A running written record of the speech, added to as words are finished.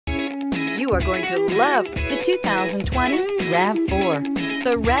You are going to love the 2020 RAV4.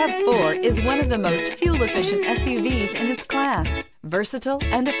 The RAV4 is one of the most fuel-efficient SUVs in its class. Versatile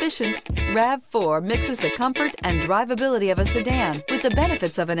and efficient, RAV4 mixes the comfort and drivability of a sedan with the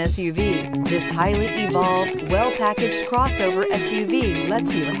benefits of an SUV. This highly evolved, well-packaged crossover SUV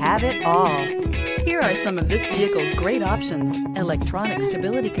lets you have it all. Here are some of this vehicle's great options: electronic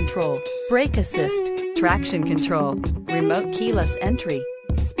stability control, brake assist, traction control, remote keyless entry,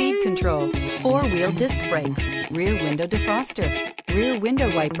 speed control, four-wheel disc brakes, rear window defroster, rear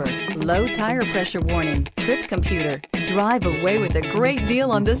window wiper, low tire pressure warning, trip computer. Drive away with a great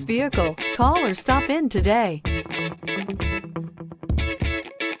deal on this vehicle. Call or stop in today.